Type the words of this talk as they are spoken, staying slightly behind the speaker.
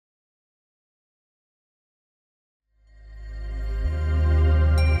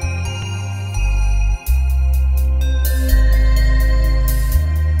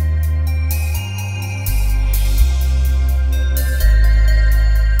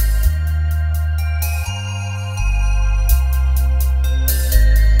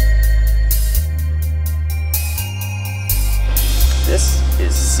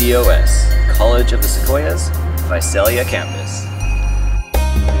COS, College of the Sequoias, Visalia campus.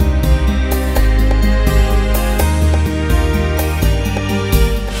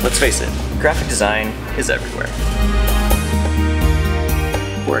 Let's face it, graphic design is everywhere.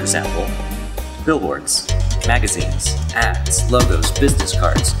 For example, billboards, magazines, ads, logos, business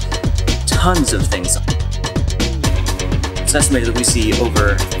cards, tons of things. It's estimated that we see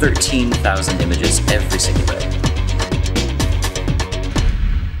over 13,000 images every single day.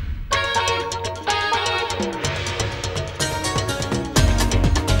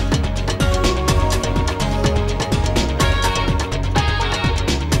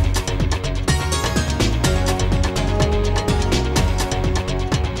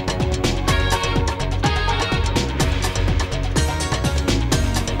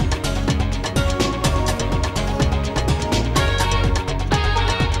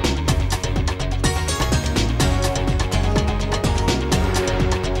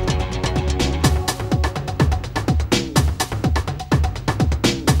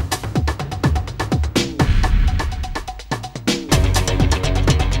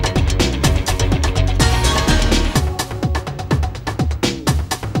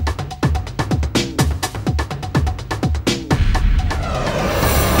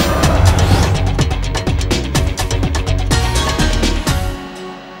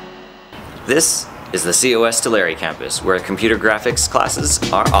 This is the COS Tulare campus, where computer graphics classes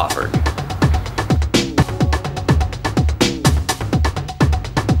are offered.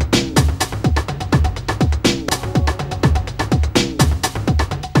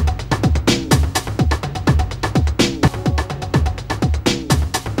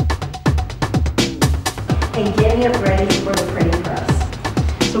 And getting it ready for the printing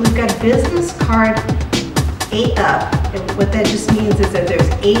press. So we've got business card 8 up. And what that just means is that there's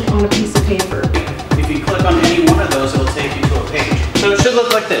 8 on a piece of paper. If you click on any one of those, it'll take you to a page. So it should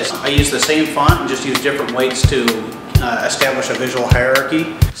look like this. I use the same font and just use different weights to establish a visual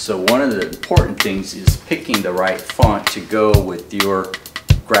hierarchy. So one of the important things is picking the right font to go with your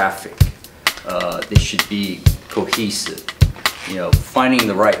graphic. They should be cohesive. You know, finding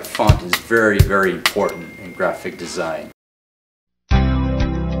the right font is very, very important in graphic design.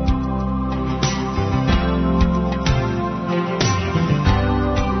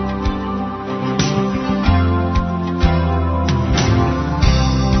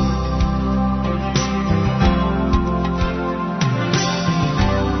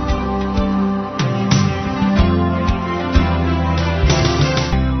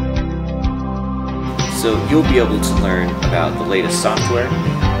 So you'll be able to learn about the latest software,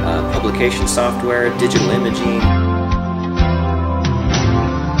 publication software, digital imaging,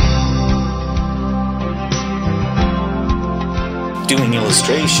 doing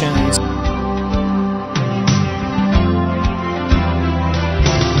illustrations,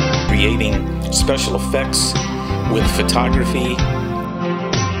 creating special effects with photography.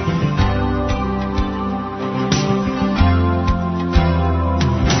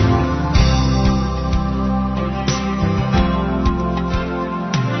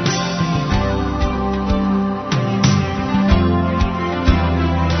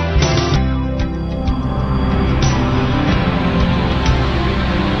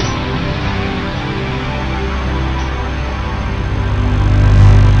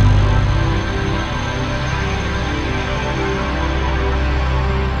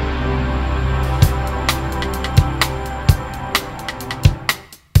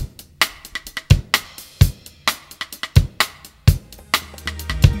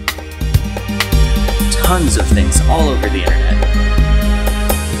 tons of things all over the internet.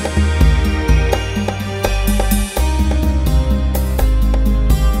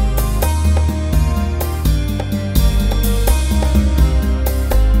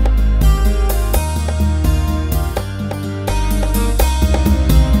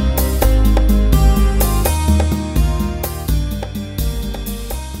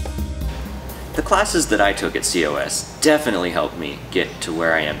 The classes that I took at COS definitely helped me get to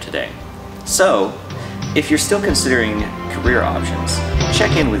where I am today. So, if you're still considering career options,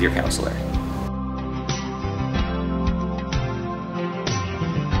 check in with your counselor.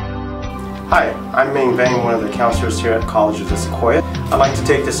 Hi, I'm Ming Vang, one of the counselors here at College of the Sequoias. I'd like to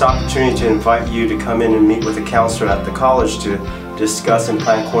take this opportunity to invite you to come in and meet with a counselor at the college to discuss and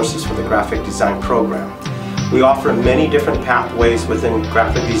plan courses for the graphic design program. We offer many different pathways within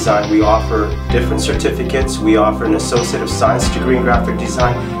graphic design. We offer different certificates. We offer an Associate of Science degree in graphic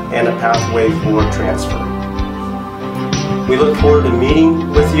design and a pathway for transfer. We look forward to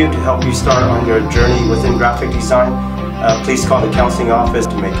meeting with you to help you start on your journey within graphic design. Please call the counseling office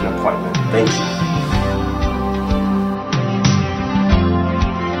to make an appointment. Thank you.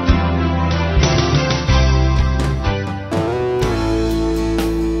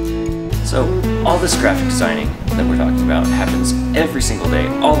 So all this graphic designing that we're talking about happens every single day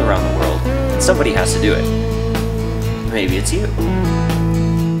all around the world, and somebody has to do it. Maybe it's you.